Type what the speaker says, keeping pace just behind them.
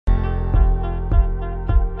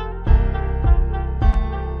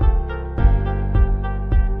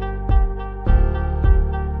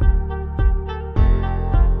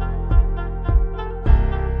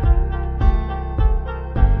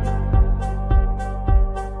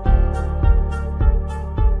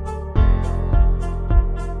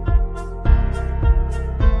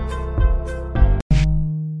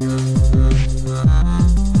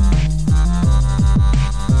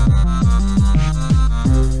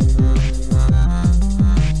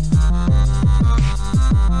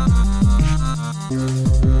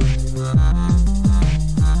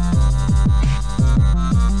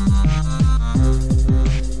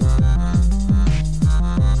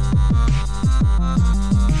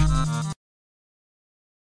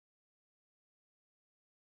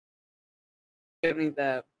don't need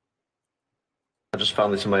that. I just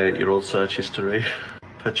found this in my 8-year-old search history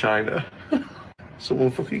for China.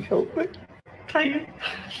 Someone fucking help me. Can you?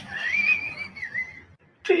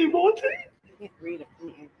 T-Morty? I can't read it from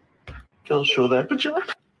here. Girls show their vagina.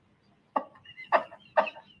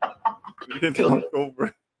 You didn't talk over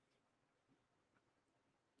it.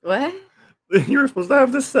 What? You were supposed to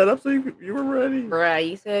have this set up so you were ready. Right,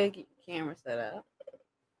 you said get your camera set up.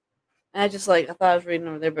 And I thought I was reading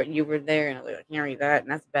over there, but you were there, and I was like, I can't read that,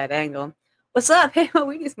 and that's a bad angle. What's up? Hey, what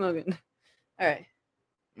weed you smoking? All right.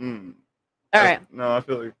 All right. No, I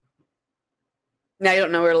feel like... Now you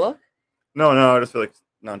don't know where to look? No, I just feel like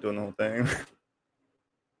not doing the whole thing.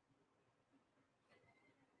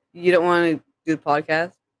 You don't want to do the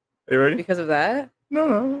podcast? Are you ready? Because of that?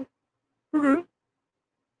 No. We're good.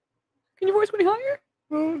 Can your voice go any higher?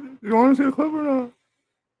 You want to see the clip or not?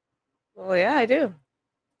 Well, yeah, I do.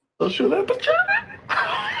 I'll show that vagina.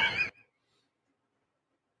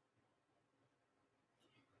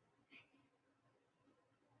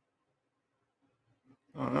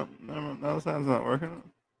 Oh, no, the sound's not working.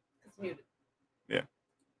 It's muted. Yeah.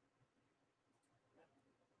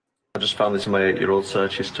 I just found this in my 8-year-old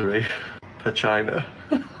search history for China.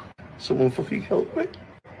 Someone fucking help me.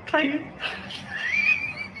 Can you?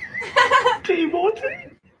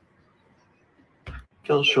 T-Morty?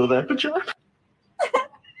 Girls show their vagina.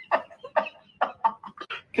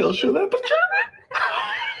 Girls show their vagina.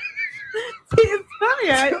 See, it's funny.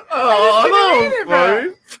 Oh,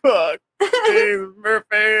 no, fuck. James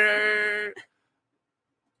Murphy.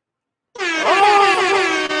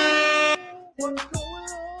 Oh!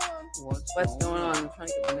 What's going on? I'm trying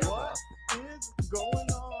to get my nails off.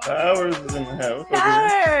 Powers is in the house.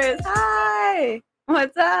 Powers! Hi!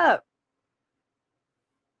 What's up?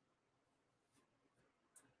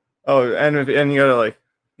 Oh, and you gotta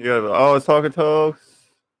let's talk at Tokes.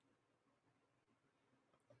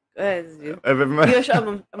 Go ahead, Stu.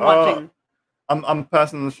 I'm I'm watching. I'm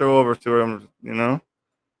passing the show over to her.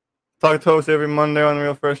 Talk at Tokes every Monday on the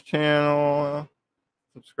Real Fresh channel.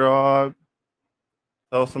 Subscribe.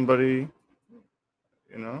 Tell somebody.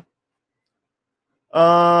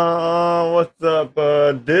 What's up,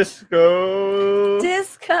 Disco?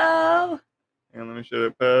 Disco! And let me show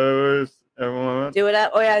you Powers. Everyone. Do it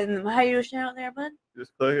up. Oh, yeah. How you do out there, bud?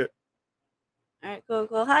 Just click it. All right,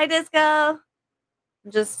 cool. Hi, Disco. I'm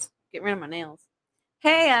just getting rid of my nails.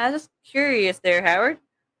 Hey, I was just curious there, Howard.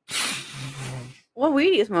 What weed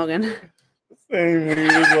are you smoking? Same weed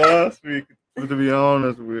as last week, to be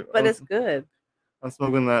honest. But it's good. I'm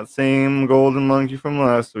smoking that same golden monkey from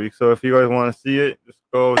last week. So if you guys want to see it, just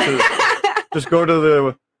go to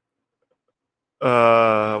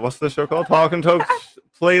the what's the show called? Talking Tokes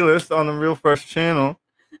playlist on the Real Fresh channel.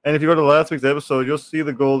 And if you go to last week's episode, you'll see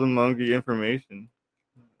the golden monkey information.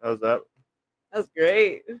 How's that? That's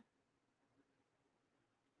great.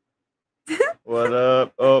 What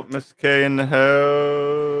up? Oh, Miss K in the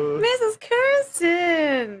house. Mrs.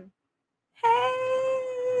 Kirsten.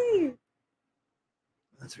 Hey.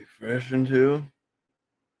 That's refreshing too.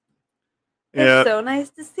 It's so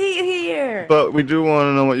nice to see you here. But we do want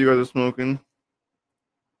to know what you guys are smoking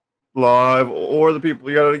live, or the people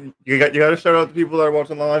you gotta shout out the people that are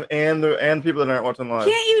watching live and people that aren't watching live.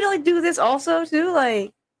 Can't you do this also too? I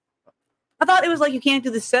thought it was you can't do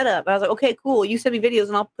the setup. I was like, okay, cool. You send me videos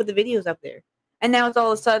and I'll put the videos up there. And now it's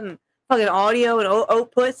all of a sudden fucking audio and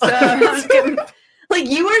output stuff.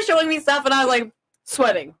 You were showing me stuff and I was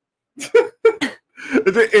sweating.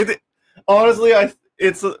 Honestly,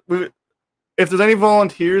 if there's any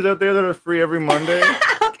volunteers out there that are free every Monday.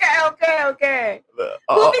 Okay.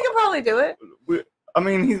 Well, we can probably do it.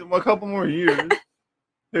 He's a couple more years.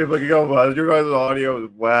 Hey, your guys' audio is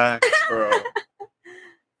whack, bro.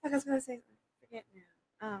 I was gonna say, forget now.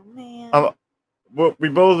 Oh man. We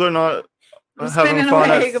both are not having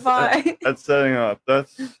fun at setting up.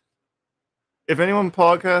 If anyone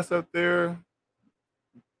podcasts out there,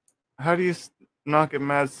 how do you not get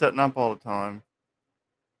mad setting up all the time?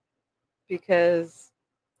 Because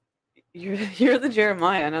you're the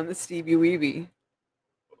Jeremiah and I'm the Stevie Weeby.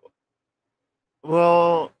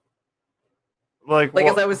 Well,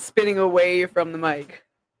 as I was spinning away from the mic.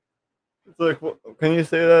 It's can you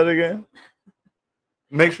say that again?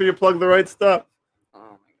 Make sure you plug the right stuff. Oh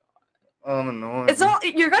my god. I'm annoying. It's all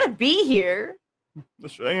you're gonna be here.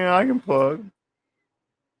 Yeah, I can plug.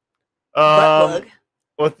 Butt plug.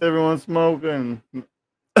 What's everyone smoking?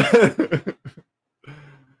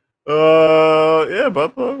 Yeah,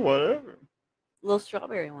 butt plug, whatever. Little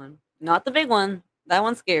strawberry one, not the big one. That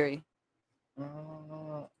one's scary.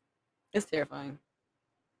 It's terrifying.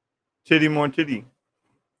 Titty more titty.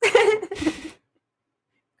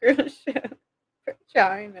 Girl, shit.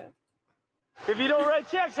 China. If you don't write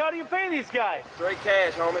checks, how do you pay these guys? Straight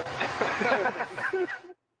cash, homie.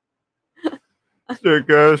 Straight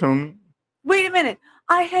cash, homie. Wait a minute.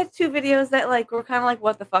 I had 2 videos that like were kind of like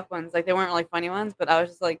what the fuck ones. Like they weren't like funny ones, but I was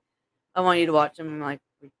just like, I want you to watch them. I'm like,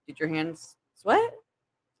 did your hands sweat?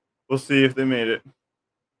 We'll see if they made it.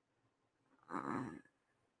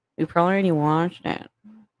 We probably already watched it.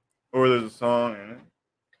 Or there's a song in it.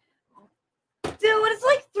 Dude, it's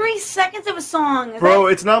like 3 seconds of a song. Bro,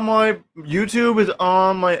 it's not my... YouTube is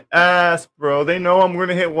on my ass, bro. They know I'm going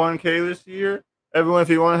to hit 1K this year. Everyone, if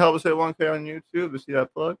you want to help us hit 1K on YouTube, to see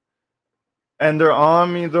that plug. And they're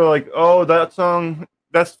on me. They're like, oh, that song,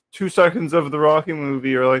 that's 2 seconds of the Rocky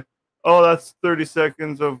movie. Or like, oh, that's 30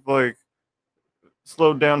 seconds of like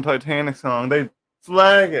slowed down Titanic song. They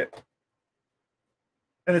flag it.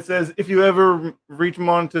 And it says, if you ever reach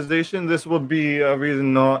monetization, this will be a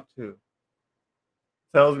reason not to.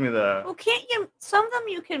 Tells me that. Well, can't you? Some of them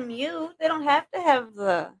you can mute. They don't have to have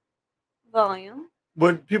the volume.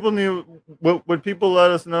 Would people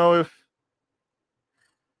let us know if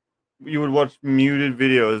you would watch muted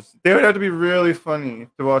videos? They would have to be really funny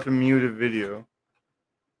to watch a muted video.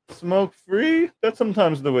 Smoke free? That's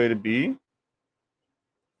sometimes the way to be.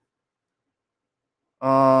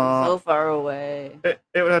 So far away. It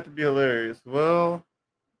would have to be hilarious. Well,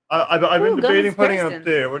 I've been debating putting it up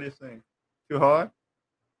there. What do you think? Too high?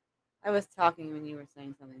 I was talking when you were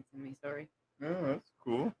saying something to me. Sorry. Yeah, that's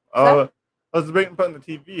cool. I was debating putting the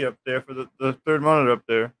TV up there for the third monitor up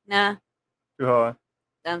there. Nah. Too high.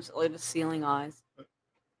 I'm solely just ceiling eyes.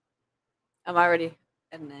 I'm already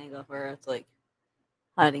at an angle where it's like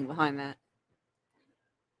hiding behind that.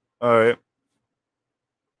 All right.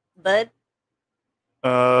 Bud?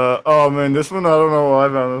 Oh man, this one I don't know why I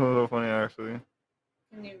found this one so funny actually.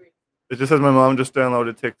 Can you read? It just says my mom just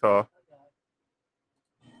downloaded TikTok.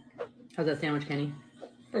 How's that sandwich, Kenny?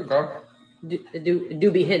 Okay.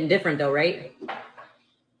 Do be hitting different though, right?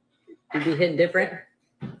 Do be hitting different.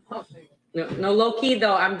 No, low key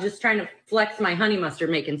though. I'm just trying to flex my honey mustard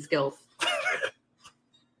making skills.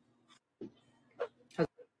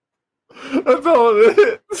 That's all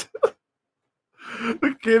it is.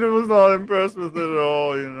 The kid was not impressed with it at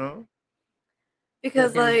all, you know.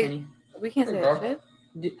 Because like Kenny. we can't say that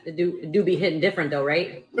shit. Do be hitting different though,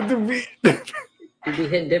 right? Do be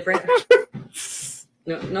hitting different.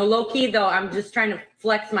 No, low key though. I'm just trying to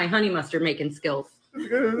flex my honey mustard making skills.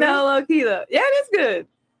 No, low key though. Yeah, it is good.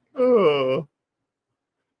 Oh,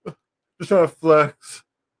 just trying to flex.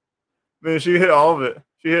 Man, she hit all of it.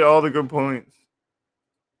 She hit all the good points.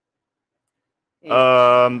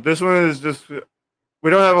 Yeah. This one is just. We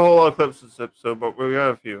don't have a whole lot of clips this episode, but we got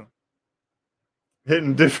a few.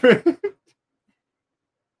 Hitting different.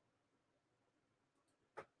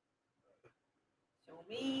 Show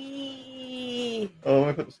me. Oh, let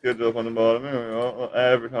me put the schedule up on the bottom. There we go.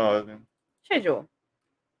 Advertising. Schedule.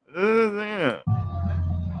 Yeah.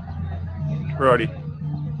 Karate.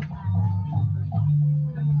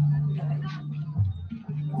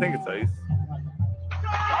 I think it's ice.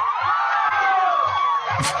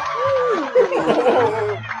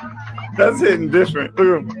 That's hitting different.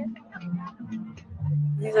 Look at him.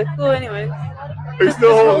 He's like, cool anyways. He's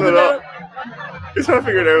still holding it up. He's trying to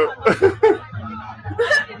figure it out.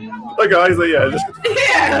 Like, he's like, yeah,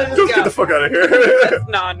 just get the fuck out of here. That's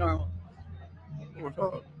not normal.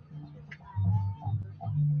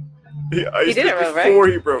 He did it right? Before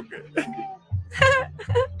he broke it.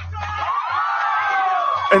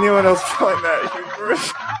 Anyone else find that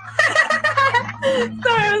humorous?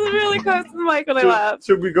 Sorry, I was really close to the mic when I laughed.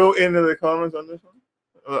 Should we go into the comments on this one?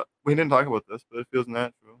 We didn't talk about this, but it feels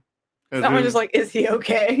natural. Someone just like, is he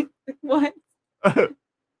okay? What?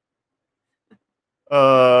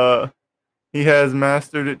 He has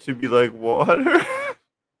mastered it to be like water.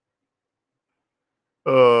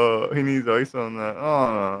 He needs ice on that.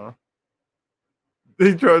 Oh,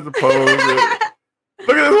 he tries to pose it.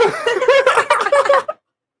 Look at this.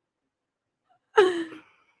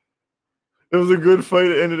 It was a good fight.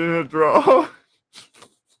 It ended in a draw.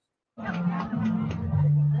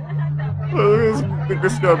 Look at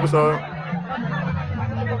this guy beside him.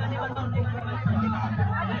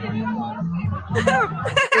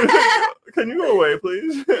 Can you go away,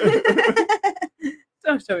 please?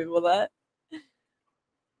 Don't show people that.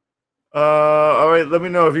 All right. Let me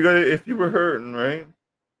know if you were hurting, right?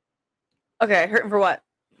 Okay, hurting for what?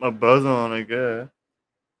 A buzz on, I guess.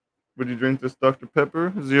 Would you drink this Dr.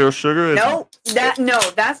 Pepper? 0 sugar? No,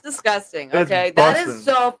 that's disgusting. Okay, that is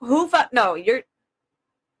so. No, you're.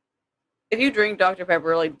 If you drink Dr.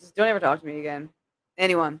 Pepper, like, just don't ever talk to me again.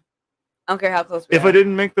 Anyone. I don't care how close we are. If I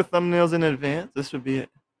didn't make the thumbnails in advance, this would be it.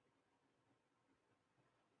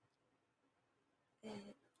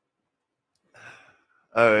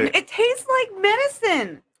 All right. It tastes like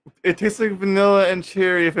medicine. It tastes like vanilla and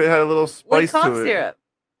cherry if it had a little spice Like cough to it. syrup.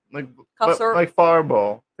 Cough syrup. Like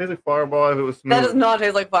Fireball. It tastes like Fireball if it was smooth. That does not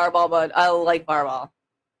taste like Fireball, bud. I like Fireball.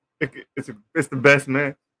 It's the best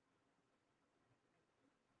mix.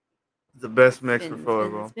 It's the best mix for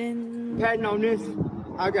Fireball. Patting on this,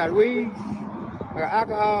 I got weed, I got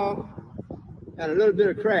alcohol, and a little bit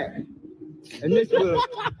of crack. And this will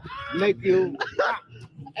make you rock.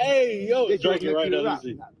 Hey, yo, This will drink it make right you now. rock.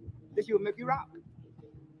 This will make you rock.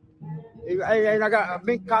 And I got a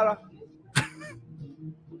pink collar.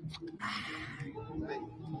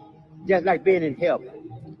 Just like being in hell.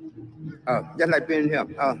 Just like being in hell.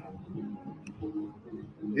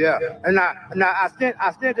 Yeah. And I sent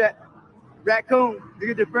that raccoon to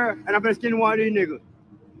get the fur, and I'm gonna skin one of these niggas.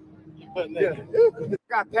 Yeah.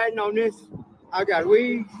 Got patent on this. I got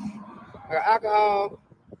weed, I got alcohol,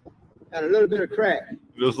 and a little bit of crack.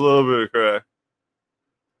 Just a little bit of crack.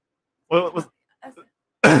 What was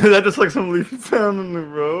is that just like some leafy sound on the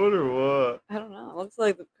road or what? I don't know. It looks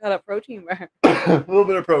like the kind of protein bar. A little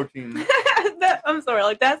bit of protein. I'm sorry.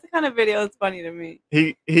 Like that's the kind of video that's funny to me.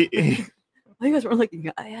 He I guys were looking.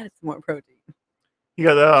 I added some more protein. He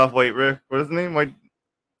got that off White Rick. What is his name? White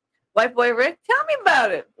Boy Rick? Tell me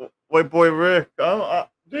about it. White Boy Rick.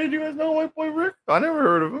 Did you guys know White Boy Rick? I never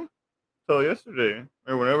heard of him until yesterday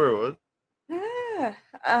or whenever it was. Yeah.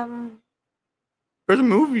 There's a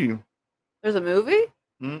movie. There's a movie?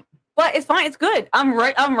 Mm. But it's fine. It's good. I'm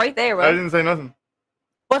right there, bro. I didn't say nothing.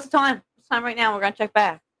 What's the time? What's the time right now? We're gonna check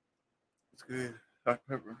back. It's good. Dr.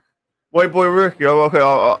 Pepper. White Boy Rick. Yo, okay.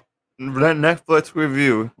 I'll Netflix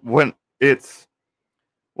review when it's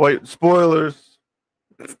white spoilers.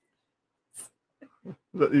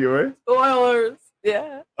 You right? Spoilers.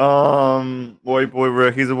 Yeah. White Boy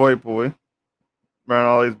Rick. He's a white boy around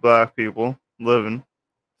all these black people living,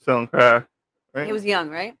 selling crack. Right? He was young,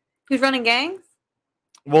 right? He was running gangs.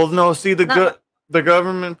 Well, no. See, the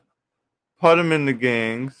government put him in the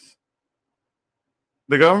gangs.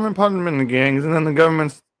 The government put him in the gangs, and then the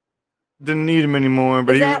government didn't need him anymore.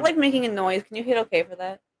 But Is that like making a noise? Can you hit okay for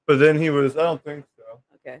that? But then he was. I don't think so.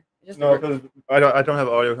 Okay. Just no, because I don't have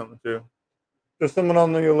audio coming through. There's someone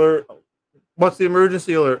on the alert. What's the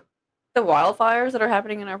emergency alert? The wildfires that are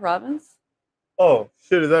happening in our province. Oh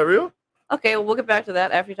shit! Is that real? Okay, well, we'll get back to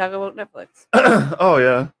that after you talk about Netflix. Oh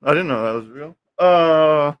yeah, I didn't know that was real.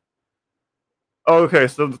 Okay,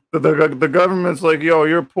 so the government's like, yo,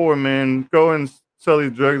 you're poor, man. Go and sell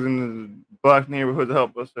these drugs in the black neighborhood to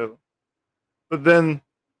help us out. But then,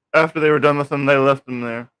 after they were done with him, they left him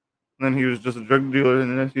there. And then he was just a drug dealer,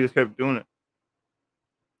 and then he just kept doing it.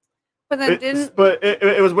 But then But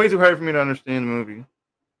it was way too hard for me to understand the movie.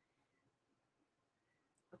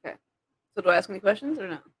 Okay. So do I ask any questions or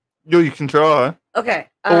no? Yo, you can try. Okay.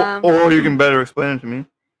 Or you can better explain it to me.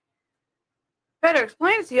 Better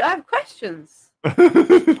explain it to you. I have questions.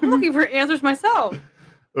 I'm looking for answers myself.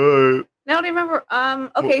 Now do you remember?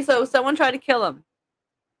 Okay, so someone tried to kill him.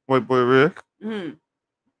 White Boy Rick. Mm-hmm.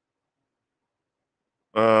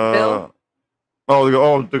 Bill?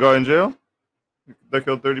 The guy in jail that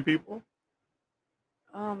killed 30 people.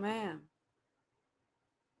 Oh man,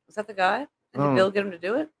 was that the guy? Did Bill get him to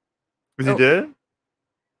do it? Was he dead?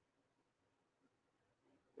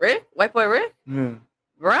 Rick, White Boy Rick. Yeah.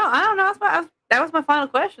 Bro, I don't know. That was my final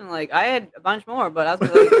question. Like I had a bunch more, but I was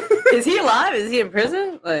like, is he alive? Is he in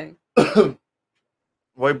prison? Like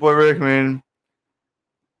White Boy Rick, man.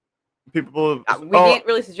 People. We can't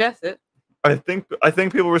really suggest it. I think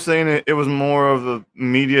people were saying it was more of a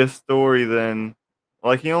media story than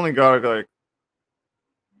like he only got like a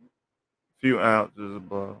few ounces of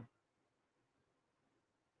blow.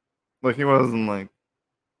 Like he wasn't like.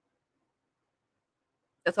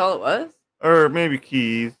 That's all it was? Or maybe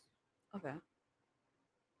keys. Okay.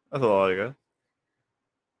 That's a lot, I guess.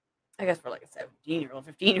 I guess for like a 17-year-old,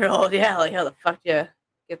 15-year-old, yeah, like how the fuck you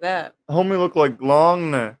get that? Homie look like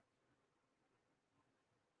long neck.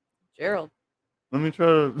 Gerald. Let me try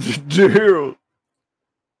to Gerald.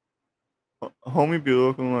 Homie be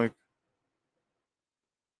looking like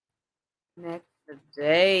neck for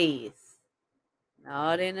days.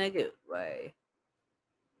 Not in a good way.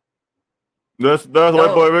 That's White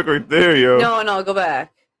Boy Rick right there, yo. No, go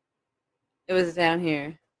back. It was down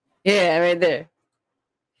here. Yeah, right there.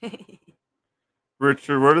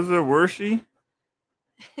 Richard, what is it? Worshie?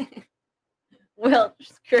 Well,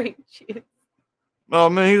 just great shit. Oh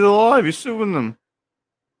man, he's alive. He's suing them.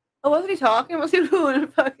 Oh, wasn't he talking? Was he doing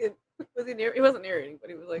fucking? Was he near? He wasn't narrating,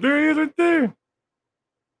 but he was like. There he is, right there.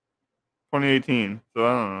 2018. So I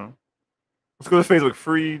don't know. Let's go to Facebook.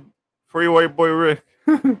 Free White Boy Rick.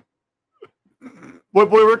 White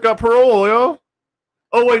Boy Rick got parole, yo.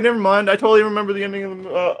 Oh wait, never mind. I totally remember the ending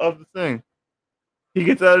of the thing. He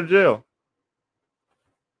gets out of jail,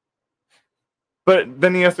 but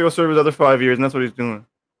then he has to go serve his other 5 years, and that's what he's doing.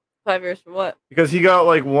 5 years for what? Because he got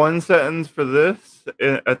like one sentence for this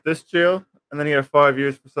at this jail, and then he had 5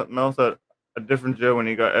 years for something else at a different jail when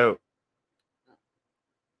he got out.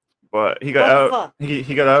 But he got What the out. fuck?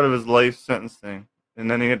 He got out of his life sentence thing, and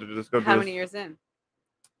then he had to just go. How many years in?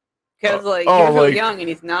 Because he oh, was really like- young, and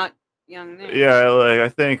he's not young now. Yeah, like I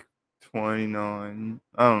think 29.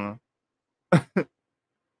 I don't know.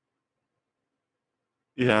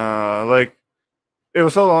 Yeah, like it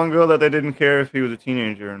was so long ago that they didn't care if he was a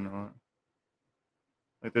teenager or not.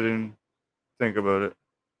 Like they didn't think about it.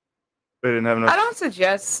 They didn't have enough. I don't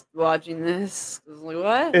suggest watching this. 'Cause, like,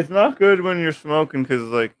 what? It's not good when you're smoking because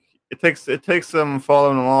like it takes some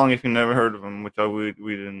following along if you never heard of him, which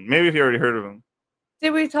we didn't. Maybe if you already heard of him.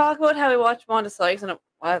 Did we talk about how we watched Wanda Sykes and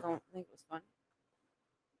I don't think it was funny.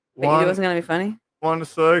 But you knew it wasn't gonna be funny. Wanda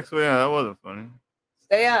Sykes, well, yeah, that wasn't funny.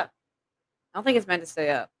 Stay up. I don't think it's meant to stay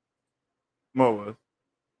up. What was?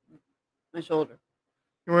 My shoulder.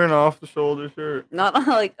 You're wearing an off the shoulder shirt. Not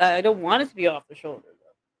like I don't want it to be off the shoulder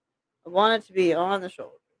though. I want it to be on the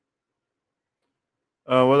shoulder.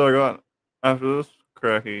 What do I got after this?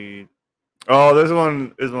 Cracky. Oh, this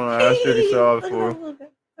one is one I asked you if you saw it before.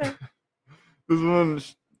 This one,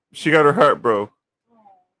 she got her heart broke.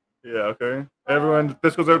 Yeah, okay. Everyone,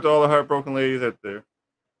 this goes out to all the heartbroken ladies out there.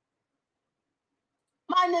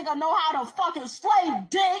 My nigga know how to fucking slave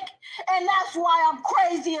dick, and that's why I'm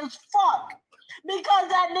crazy as fuck. Because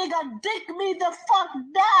that nigga dick me the fuck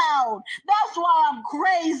down. That's why I'm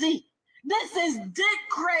crazy. This is dick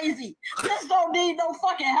crazy. This don't need no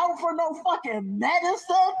fucking help for no fucking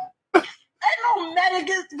medicine. Ain't no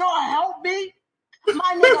medicine gonna help me.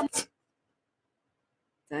 My nigga.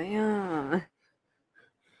 Damn.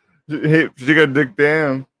 Hey, she got dick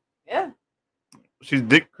down. Yeah. She's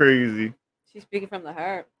dick crazy. She's speaking from the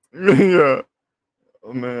heart. Yeah.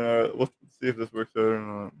 Oh man, let's see if this works out or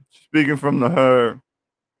not. Speaking from the heart.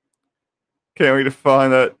 Can't wait to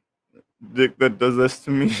find that dick that does this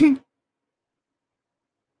to me.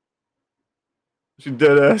 She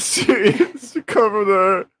dead ass serious. She covered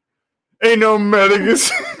her. Ain't no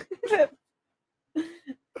medicus.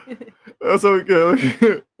 That's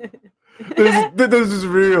okay. This is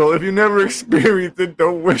real. If you never experienced it,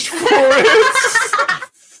 don't wish for it.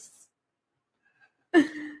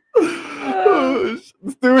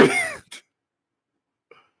 Let's do it.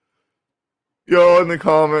 Y'all in the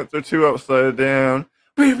comments are too upside down.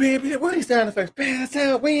 What are these sound effects? Pass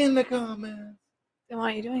out. We in the comments. Then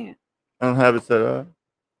why are you doing it? I don't have it set up.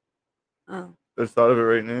 Oh. I just thought of it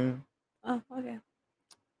right now. Oh, okay.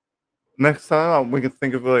 Next time we can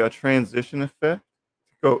think of like a transition effect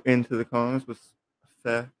to go into the comments with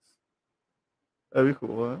effects. That'd be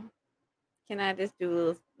cool, huh? Can I just do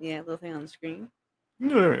a little thing on the screen? You can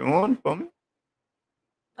do whatever you want, bummy.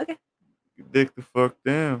 Okay. You dick the fuck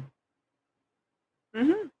down.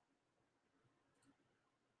 Mm-hmm.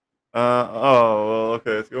 Oh, well,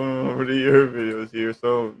 okay. It's going over to your videos here.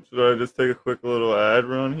 So, should I just take a quick little ad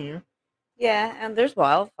run here? Yeah, and there's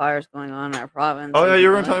wildfires going on in our province. Oh, yeah, you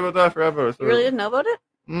were going to tell me about that forever. So. You really didn't know about it?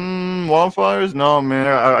 Wildfires? No, man.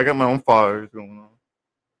 I got my own fires going on.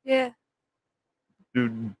 Yeah.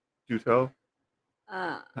 Do tell?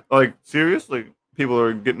 Like, seriously? People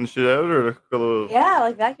are getting shit out or a little... Yeah,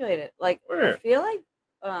 like evacuated. Like, where? I feel like,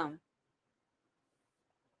 how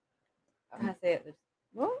can I say it?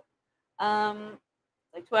 Well,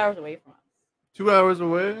 like 2 hours away from us. 2 hours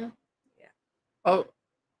away? Yeah. Oh,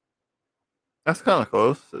 that's kind of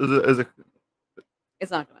close. Is it?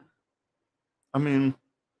 It's not gonna. I mean,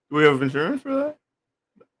 do we have insurance for that?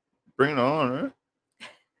 Bring it on,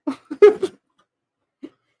 right?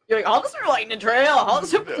 You're like, I'll just lighten the trail. I'll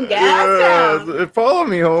just put some gas down. Follow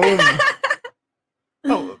me home.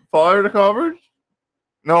 Oh, fire coverage?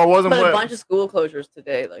 No, it wasn't. But a bunch of school closures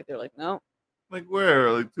today. Like they're like, no. Like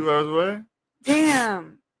where? Like 2 hours away?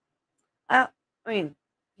 Damn. I mean,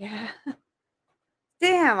 yeah.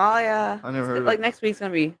 Damn. I never heard. Like next week's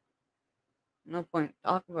gonna be no point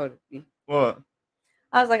talking about it. What?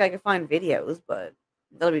 I was like, I could find videos, but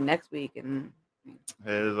that'll be next week. And hey,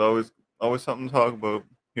 there's always something to talk about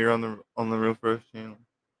here on the Real First channel.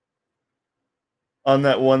 On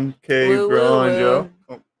that 1K grind, yo.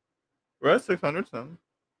 Oh, we're at 600 something.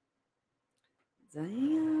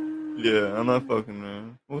 Damn. Yeah, I'm not fucking,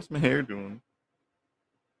 man. What's my hair doing?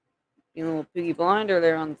 You know, Piggy Blinder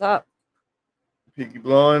there on the top. Peaky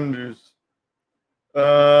Blinders.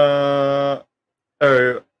 Alright.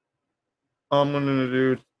 I'm gonna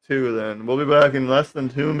do 2 then. We'll be back in less than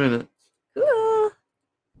 2 minutes. Cool.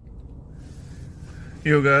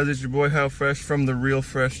 Yo guys, it's your boy How Fresh from the Real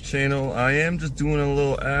Fresh channel. I am just doing a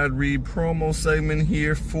little ad read promo segment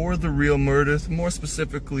here for The Real Meredith, more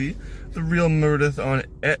specifically The Real Meredith on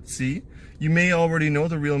Etsy. You may already know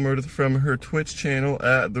The Real Meredith from her Twitch channel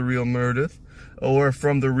at The Real Meredith, or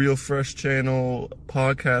from the Real Fresh channel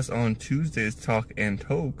podcast on Tuesdays, Talk and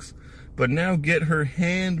Tokes. But now get her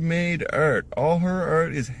handmade art. All her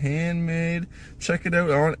art is handmade. Check it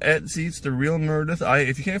out on Etsy. It's The Real Meredith.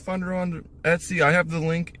 If you can't find her on Etsy, I have the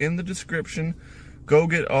link in the description. Go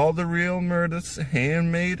get all The Real Meredith's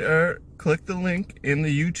handmade art. Click the link in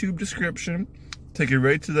the YouTube description. Take you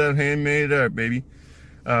right to that handmade art, baby.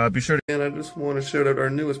 Be sure to... And I just want to shout out our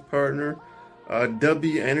newest partner,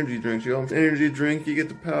 W energy drinks. You know, energy drink, you get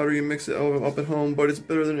the powder, you mix it up at home, but it's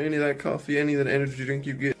better than any of that coffee, any of that energy drink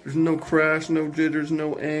you get. There's no crash, no jitters,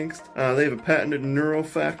 no angst. They have a patented neural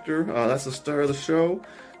factor. That's the star of the show.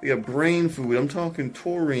 They got brain food. I'm talking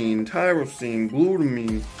taurine, tyrosine,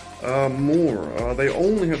 glutamine, more. They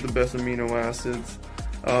only have the best amino acids.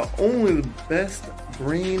 Only the best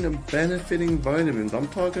brain benefiting vitamins. I'm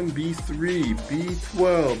talking B3,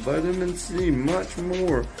 B12, vitamin C, much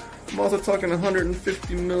more. I'm also talking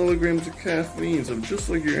 150 milligrams of caffeine, so just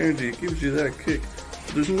like your energy, it gives you that kick.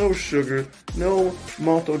 There's no sugar, no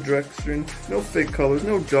maltodextrin, no fake colors,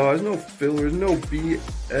 no dyes, no fillers, no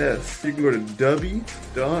BS. You can go to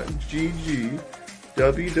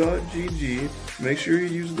w.gg, make sure you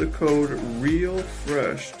use the code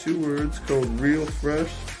REALFRESH, 2 words, code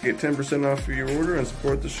REALFRESH. Get 10% off for your order and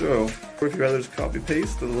support the show. Or if you'd rather just copy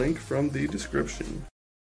paste the link from the description.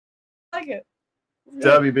 I like it.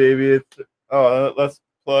 W, baby. Let's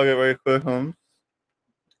plug it right quick, Holmes.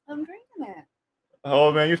 I'm drinking it.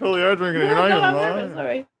 Oh man, you totally are drinking it. You're not even lying.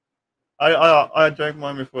 Sorry. I drank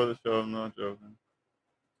mine before the show. I'm not joking.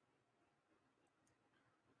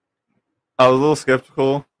 I was a little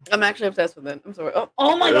skeptical. I'm actually obsessed with it. I'm sorry.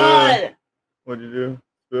 Oh my god! What'd you do?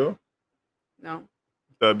 Spill? No.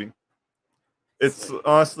 W. It's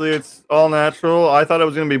honestly, it's all natural. I thought it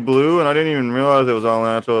was gonna be blue, and I didn't even realize it was all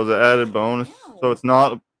natural. It was an added bonus, so it's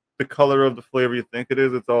not the color of the flavor you think it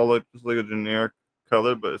is. It's all like just like a generic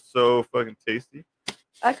color, but it's so fucking tasty.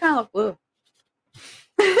 I kind of love blue.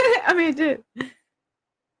 I mean, it did.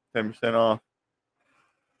 10% off.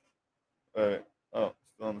 All right. Oh,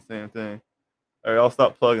 still on the same thing. All right, I'll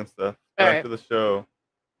stop plugging stuff. Back to the show.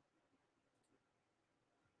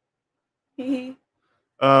 All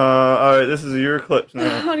right, this is your clips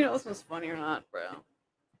now. I don't know if this one's funny or not, bro.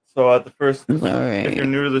 So at the first, if you're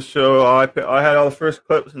new to the show, I had all the first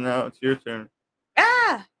clips, and now it's your turn.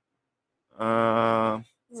 Ah!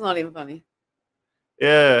 It's not even funny.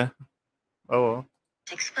 Yeah. Oh well.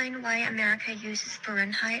 Explain why America uses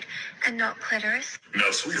Fahrenheit and not clitoris. Now,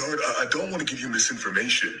 sweetheart, I don't want to give you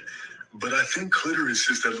misinformation, but I think clitoris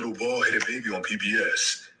is that little bald-headed baby on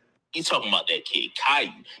PBS. You talking about that kid,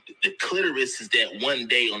 Caillou. The clitoris is that one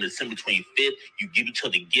day on December 25th, you give each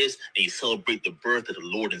other gifts and you celebrate the birth of the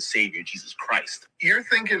Lord and Savior, Jesus Christ. You're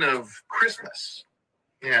thinking of Christmas.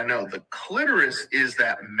 Yeah, no, the clitoris is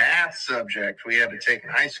that math subject we had to take in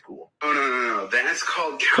high school. Oh, no. That's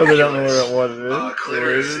called calculus. So they don't know what it is?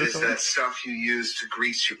 Clitoris is that stuff you use to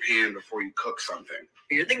grease your pan before you cook something.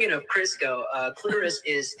 You're thinking of Crisco. Clitoris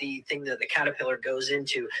is the thing that the caterpillar goes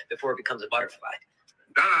into before it becomes a butterfly.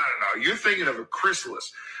 No. You're thinking of a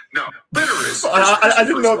chrysalis. No, clitoris. I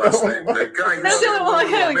didn't know that one. The guy who That's the only one I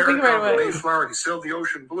had. Think right away. Mayflower, he sailed the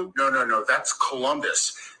ocean blue. No. That's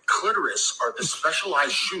Columbus. Clitoris are the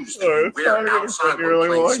specialized shoes that you wear outside when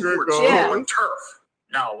playing sports on turf.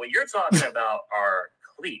 No, what you're talking about are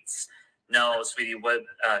cleats. No, sweetie, what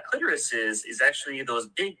clitoris is actually those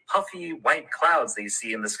big puffy white clouds that you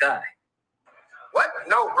see in the sky. What?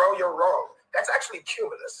 No, bro, you're wrong. That's actually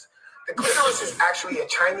cumulus. The clitoris is actually a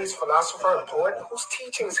Chinese philosopher and poet whose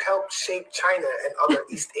teachings helped shape China and other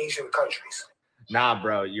East Asian countries. Nah,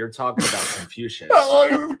 bro, you're talking about Confucius.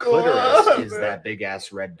 Clitoris is that big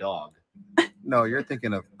ass red dog. No, you're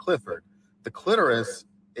thinking of Clifford. The clitoris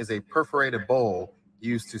is a perforated bowl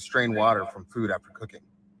used to strain water from food after cooking.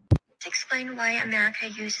 Explain why America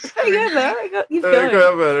uses. Hey, you got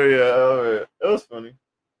better, yeah. All right. That was funny.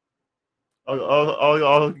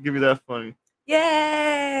 I'll give you that funny.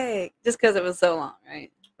 Yay! Just because it was so long,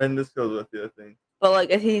 right? And this goes with the other thing. But like,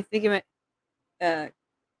 if you think of it,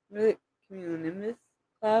 really, cumulonimbus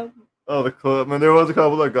cloud. Oh, the club. Man, there was a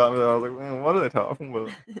couple that got me. I was like, man, what are they talking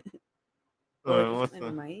about? What's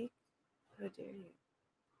the mic? How dare you?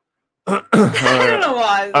 Right. I don't know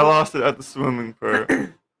why. I lost it at the swimming part.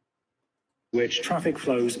 Which traffic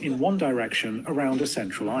flows in one direction around a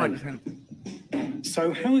central island.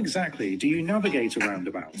 So how exactly do you navigate a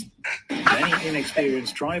roundabout? Many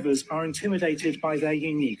inexperienced drivers are intimidated by their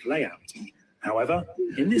unique layout. However,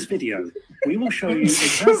 in this video, we will show you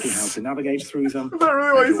exactly how to navigate through them, Is that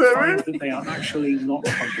really what and you you'll said, find man? that they are actually not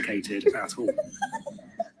complicated at all.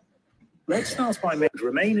 Let's start by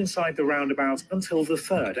remain inside the roundabout until the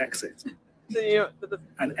third exit.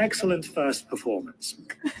 An excellent first performance.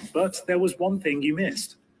 But there was one thing you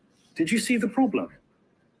missed. Did you see the problem?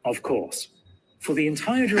 Of course. For the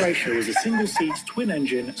entire duration was a single-seat,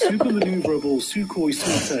 twin-engine, super-maneuverable Sukhoi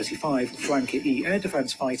Su-35 Flanker E air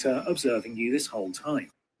defense fighter observing you this whole time,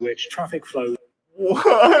 which traffic flow...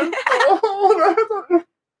 What?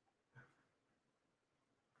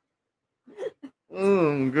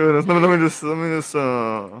 Oh goodness! Let me just. What was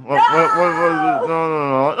it?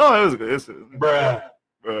 No, it was good. It's bruh.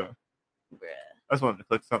 I just wanted to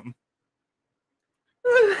click something.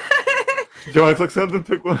 Do you want to click something?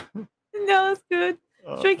 Pick one. No, it's good.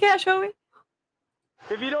 Straight cash, homie.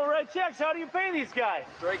 If you don't write checks, how do you pay these guys?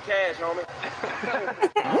 Straight cash, homie.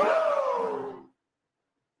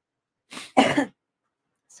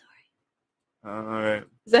 All right.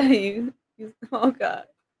 Is that you? Oh God.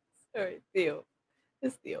 Sorry, Theo.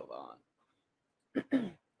 It's Theo Vaughn.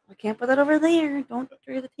 I can't put that over there. Don't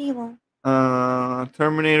destroy the table.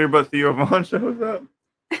 Terminator, but Theo Vaughn shows up.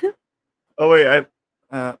 Oh wait,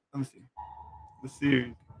 let me see. The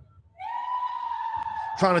series.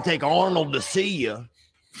 Trying to take Arnold to see you.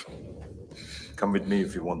 Come with me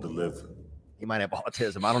if you want to live. He might have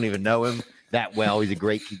autism. I don't even know him that well. He's a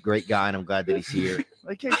great guy, and I'm glad that he's here.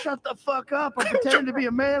 Like, hey, shut the fuck up. I'm pretending to be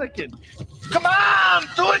a mannequin. Come on,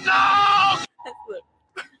 do it now!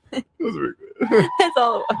 That was really good. That's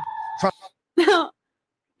all it was.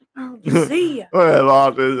 I'll see ya. Oh, yeah,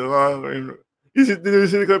 autism. Did you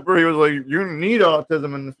see the clip where he was like, "You're gonna need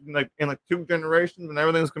autism in like 2 generations, and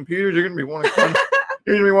everything's computers. You're gonna be one of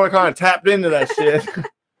kind of tapped into that shit."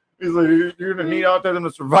 He's like, "You're gonna need autism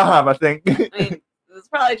to survive." I think. I mean, it's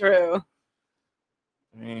probably true.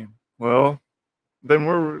 Well, then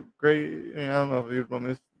we're great. I don't know if you want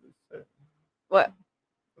this. What?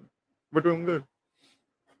 We're doing good.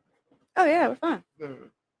 Oh yeah, we're fine.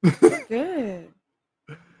 Good.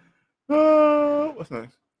 What's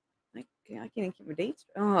next? I can't keep my dates.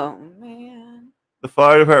 Oh man. The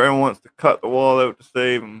fire department wants to cut the wall out to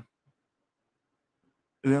save him.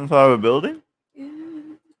 Is it inside of a building? We're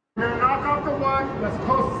gonna knock off the one that's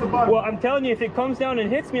closest to the button. Well, I'm telling you, if it comes down and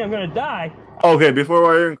hits me, I'm gonna die. Okay,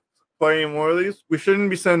 before I play any more of these, we shouldn't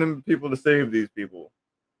be sending people to save these people.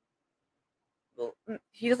 Well,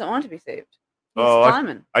 he doesn't want to be saved. He's Oh,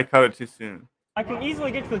 climbing. I cut it too soon. I can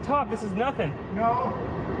easily get to the top. This is nothing. No.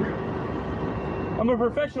 I'm a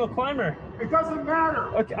professional climber. It doesn't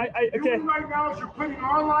matter. Okay, okay. You right now is you're putting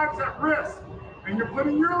our lives at risk, and you're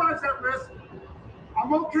putting your lives at risk.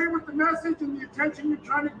 I'm okay with the message and the attention you're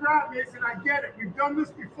trying to grab, Mason. I get it. We've done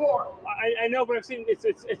this before. I know, but I've seen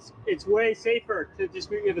it's way safer to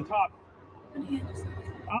just meet me at the top.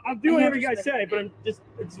 I'll do whatever you guys say, but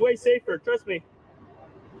it's way safer. Trust me.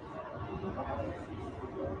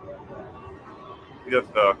 You got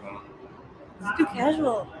stuck. It's too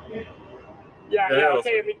casual. Yeah,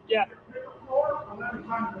 okay. I mean, yeah.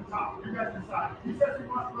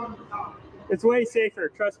 It's way safer.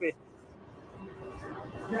 Trust me.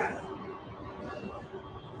 Yes.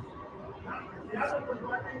 He sounds good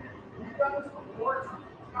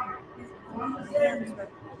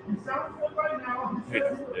right now. He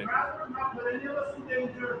says he'd rather not put any of us in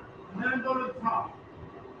danger and then go to the top.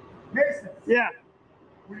 Mason. Yeah.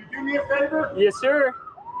 Will you do me a favor? Yes, sir.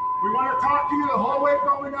 We want to talk to you the whole way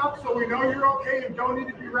going up so we know you're okay and don't need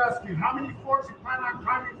to be rescued. How many floors you plan on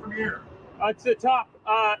climbing from here? To the top.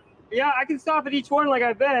 Yeah, I can stop at each one like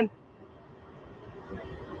I've been.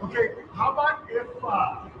 Okay, how about if,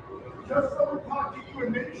 just so we talk to you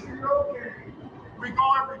and make sure you're okay, we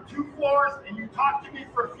go every 2 floors and you talk to me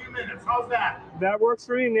for a few minutes. How's that? That works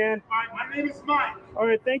for me, man. All right, my name is Mike. All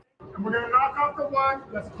right, thank you. And we're going to knock off the one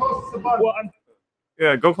that's closest to the button. Well,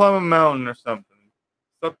 Yeah, go climb a mountain or something.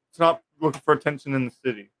 Stop looking for attention in the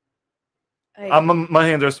city. My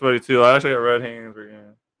hands are sweaty too. I actually got red hands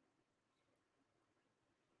again.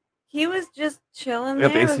 He was just chilling We got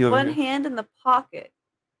the there AC with over one here. hand in the pocket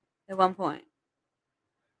at one point.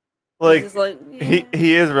 Like, He's like,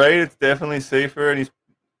 he is right. It's definitely safer, and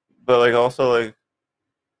but like also like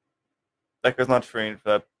that guy's not trained for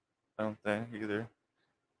that. I don't think either.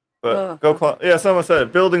 But go climb. Yeah, someone said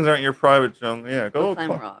it. Buildings aren't your private jungle. Yeah, go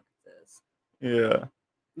climb rocks. Yeah.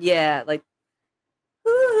 Yeah, like.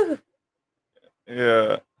 Woo.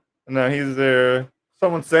 Yeah. Now he's there.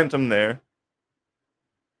 Someone sent him there.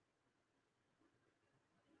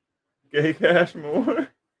 Gay cash more.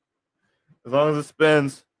 As long as it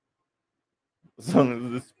spends. As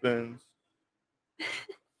long as it spins.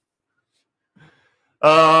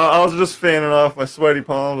 I was just fanning off my sweaty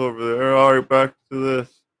palms over there. All right, back to this.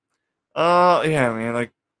 Yeah, man.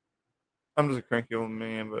 Like, I'm just a cranky old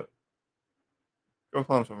man, but go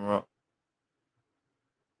climb some rock.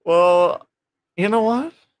 Well, you know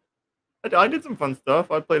what? I did some fun stuff.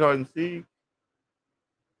 I played hide and seek.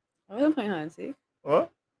 I wasn't playing hide and seek. What?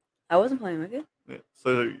 I wasn't playing with you. Yeah,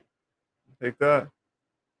 so take that.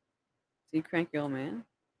 So you cranky old man.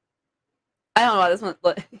 I don't know why this one.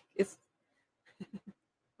 Look, it's.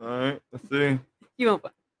 All right, let's see. You won't.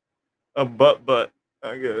 A butt.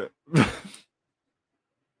 I get it.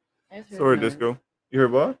 Sorry, Disco. You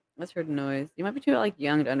heard what? I just heard noise. You might be too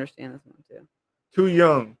young to understand this one too. Too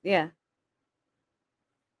young. Yeah.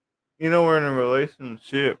 You know we're in a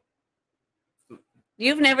relationship.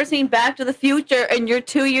 You've never seen Back to the Future, and you're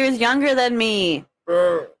 2 years younger than me.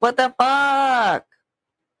 What the fuck?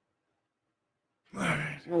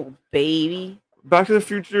 Oh, baby. Back to the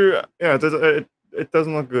Future. Yeah, it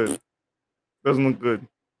doesn't look good. Doesn't look good.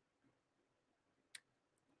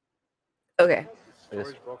 Okay.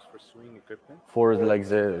 Storage box for sewing equipment. For like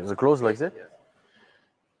the clothes like that.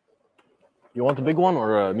 You want a big one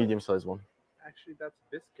or a medium-sized one? Actually, that's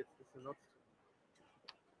biscuits. This is not.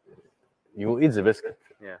 You eat the biscuit.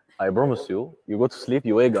 Yeah. I promise you. You go to sleep.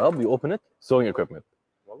 You wake up. You open it. Sewing equipment.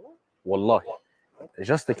 Wallahi.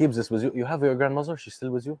 Just to keep this with you. You have your grandmother. She's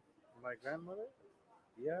still with you. My grandmother.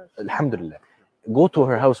 Yeah. Alhamdulillah. Go to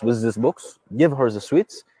her house with this box. Give her the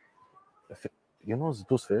sweets. You know the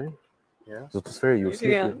tooth fairy. Yeah. The tooth fairy. You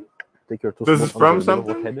sleep. Yeah. Take your tooth. This is from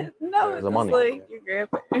something? No, it's the just money. like your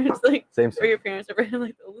grandparents, like Same or your parents ever had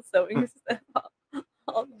like the old sewing stuff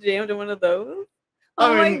all jammed in one of those.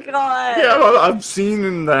 Oh I mean, my god! Yeah, I've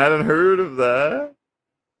seen that and heard of that.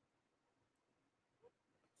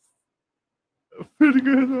 Pretty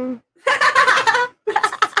good, I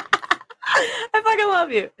fucking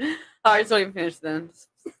love you. Oh, I just don't even finish then.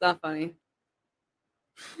 It's not funny.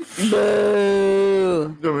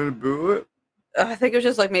 Boo! You want me to boo it? I think it was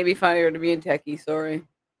just like maybe funnier to be in techie. Sorry.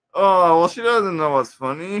 Oh, well, she doesn't know what's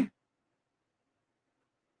funny.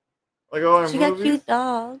 Like all our She movies. got cute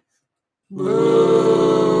dogs.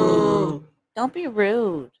 Boo! Don't be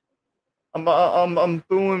rude. I'm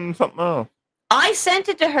doing something else. I sent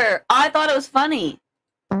it to her. I thought it was funny.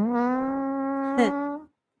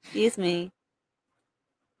 Excuse me.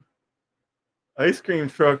 Ice cream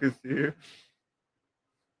truck is here.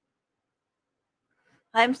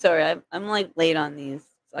 I'm sorry. I'm like late on these,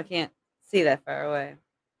 so I can't see that far away.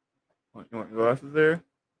 You want glasses there?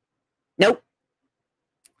 Nope.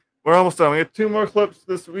 We're almost done. We got 2 more clips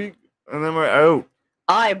this week, and then we're out.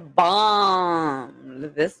 I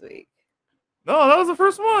bombed this week. No, that was the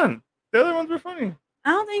first one. The other ones were funny.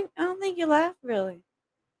 I don't think you laughed really.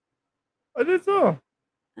 I did so.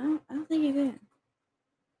 I don't think you did.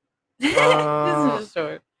 This Uh, is just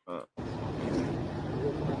short.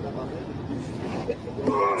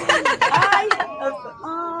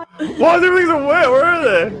 Why are everything's so wet? Where are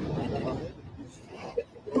they?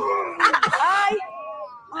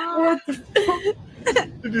 What the fuck?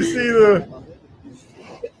 Did you see the?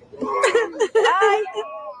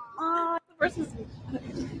 The person's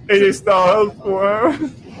AJ Styles for him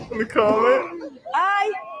in the comment.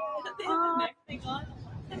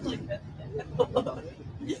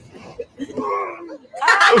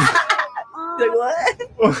 Like what?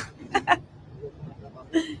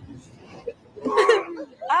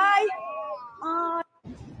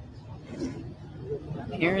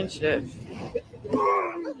 Hearing shit.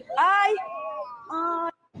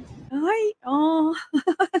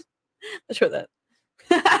 Let's try that.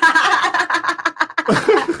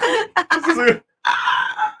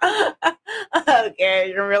 Okay,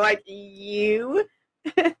 you're gonna be like you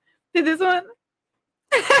did this one.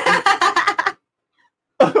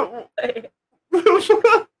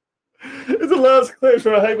 It's the last clip.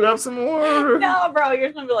 Should I hype it up some more? No, bro, you're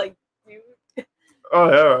just gonna be like you. Oh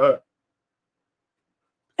yeah, all right.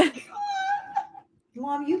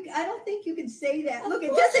 Mom, I don't think you can say that. Look, it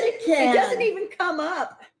course doesn't. you can. It doesn't even come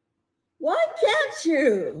up. Why can't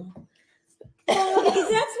you? Because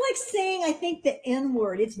that's like saying, I think the N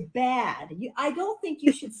word. It's bad. I don't think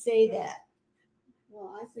you should say that.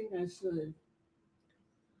 Well, I think I should.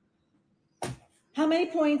 How many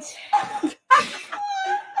points? You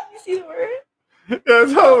see the word? Yeah,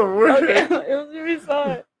 that's how it works. Okay, it was really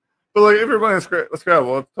fun. But like, if you're buying a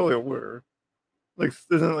Scrabble, it's totally a word. Like,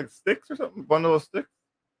 isn't it like sticks or something? Bundle of sticks?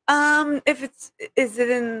 If is it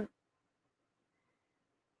in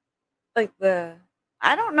like I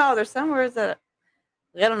don't know. There's some words that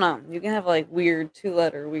I don't know. You can have like weird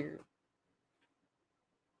 2-letter weird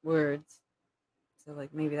words. So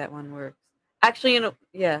like maybe that one works. Actually,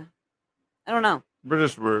 yeah. I don't know.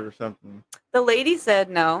 British word or something. The lady said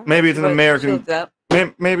no. Maybe it's an but American. she looked it up.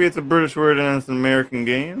 Maybe it's a British word and it's an American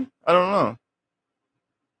game. I don't know.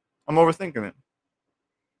 I'm overthinking it.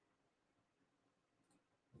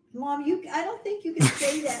 Mom, I don't think you can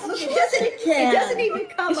say that. Look, it doesn't even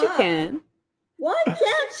come Yes, up. you can. Why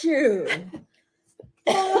can't you?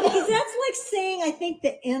 Because that's like saying, I think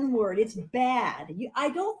the N word. It's bad. I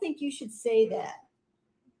don't think you should say that.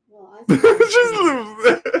 Well, I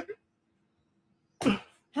think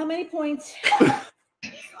how many points?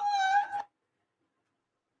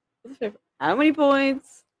 How many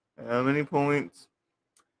points? How many points?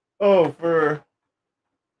 Oh, for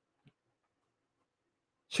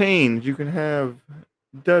change, you can have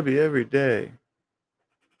W every day.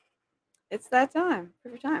 It's that time.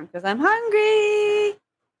 Perfect time. Because I'm hungry.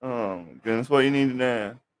 Oh, my goodness. What you need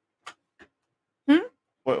now?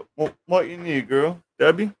 What you need, girl?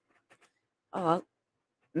 Debbie? Oh,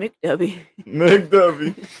 McDubby.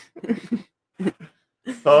 McDubby.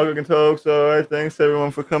 Talking and Tokes. All right. Thanks,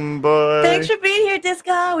 everyone, for coming by. Thanks for being here,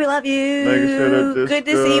 Disco. We love you. Make a shout out, Disco. Good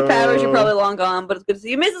to see you, Powers. You're probably long gone, but it's good to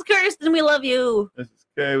see you. Mrs. Kirsten, we love you. Mrs.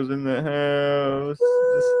 K was in the house.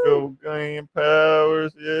 Disco Gang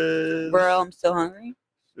Powers, yes. Bro, I'm so hungry.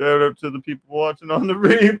 Shout out to the people watching on the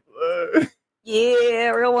replay. Yeah,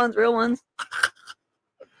 real ones, real ones.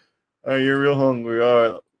 All right, you're real hungry. All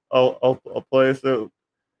right, I'll play us out.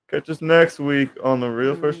 Catch us next week on the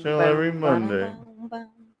Real First Channel every Monday. As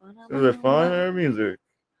soon as I find our music.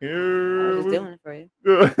 Here I was we just doing it for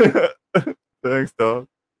you. Thanks, dog.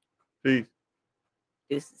 Peace.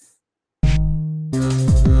 Deuces.